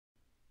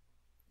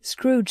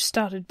Scrooge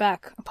started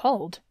back,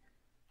 appalled.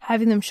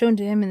 Having them shown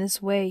to him in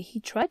this way, he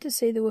tried to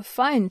say they were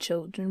fine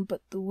children,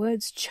 but the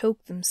words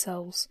choked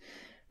themselves,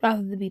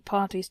 rather than be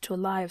parties to a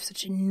lie of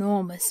such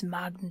enormous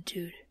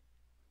magnitude.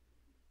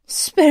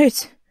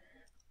 "Spirit,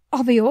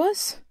 are they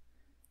yours?"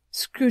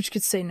 Scrooge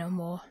could say no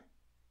more.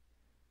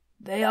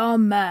 "They are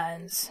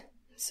man's,"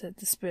 said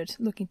the spirit,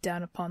 looking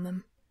down upon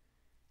them,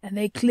 "and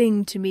they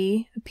cling to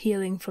me,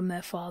 appealing from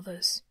their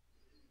fathers.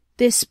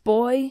 This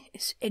boy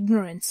is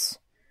ignorance.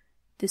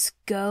 This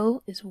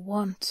girl is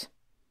want.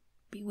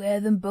 Beware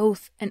them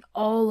both, and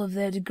all of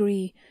their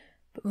degree,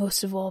 but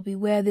most of all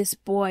beware this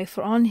boy,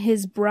 for on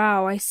his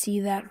brow I see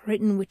that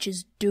written which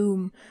is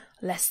doom,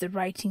 lest the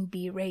writing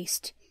be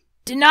erased."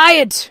 "Deny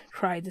it!"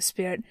 cried the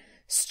spirit,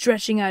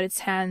 stretching out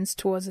its hands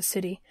towards the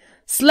city.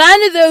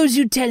 "Slander those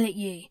who tell it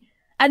ye.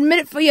 Admit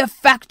it for your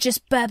factious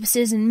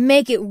purposes, and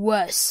make it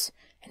worse,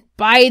 and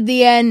bide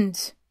the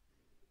end."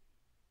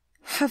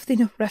 "Have they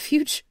no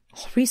refuge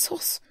or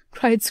resource?"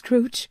 cried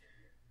Scrooge.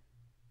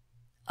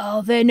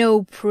 "Are there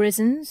no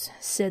prisons?"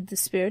 said the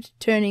spirit,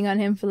 turning on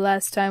him for the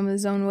last time with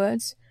his own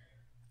words.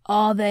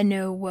 "Are there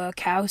no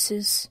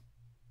workhouses?"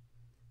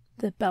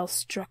 The bell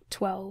struck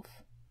 12.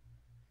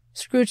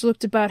 Scrooge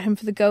looked about him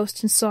for the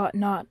ghost and saw it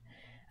not.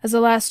 As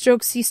the last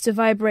stroke ceased to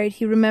vibrate,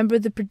 he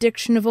remembered the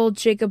prediction of old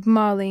Jacob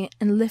Marley,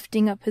 and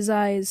lifting up his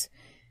eyes,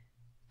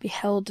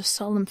 beheld a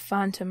solemn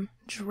phantom,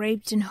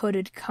 draped and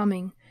hooded,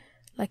 coming,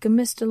 like a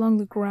mist along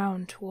the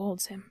ground,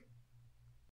 towards him.